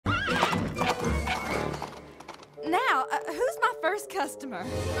first customer.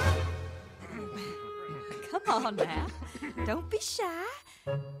 Come on now. Don't be shy.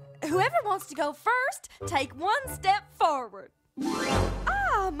 Whoever wants to go first, take one step forward.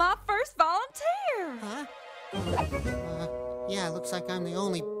 Ah, my first volunteer. Huh? Yeah, looks like I'm the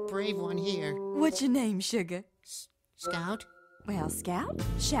only brave one here. What's your name, Sugar? Scout? Well, Scout,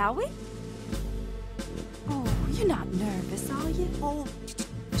 shall we? Oh, you're not nervous, are you? Oh,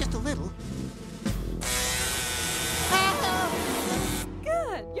 just a little.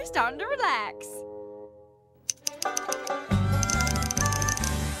 Good. You're starting to relax.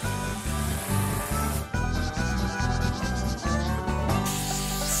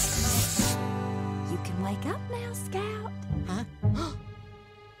 You can wake up now, Scout. Huh?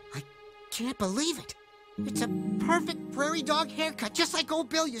 I can't believe it. It's a perfect prairie dog haircut, just like old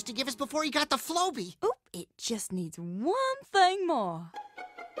Bill used to give us before he got the Floby. Oop, it just needs one thing more.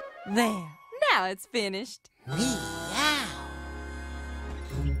 There. Now it's finished. Meow.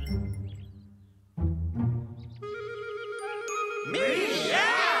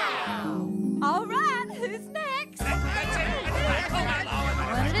 Meow! All right, who's next? One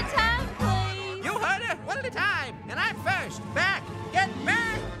at a time, please. You heard her. One at a time. And I'm first. Back. Get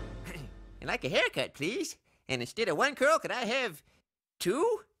back. And like a haircut, please. And instead of one curl, could I have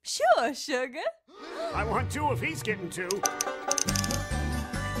two? Sure, Sugar. I want two if he's getting two.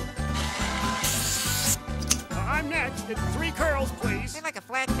 I'm next. 3 curls, please. I'd like a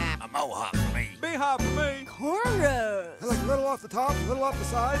flat top. A mohawk for me. B-hop for me. Cornrows. I like a little off the top, a little off the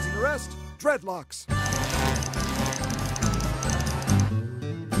sides, and the rest, dreadlocks.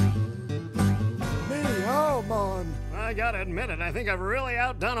 Me, oh, man. I gotta admit it, I think I've really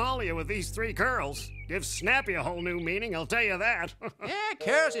outdone all of you with these 3 curls. Give Snappy a whole new meaning, I'll tell you that. Yeah,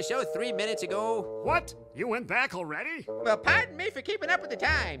 curls are so 3 minutes ago. What? You went back already? Well, pardon me for keeping up with the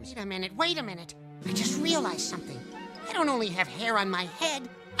times. Wait a minute. I just realized something. I don't only have hair on my head,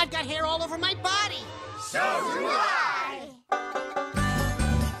 I've got hair all over my body. So do I!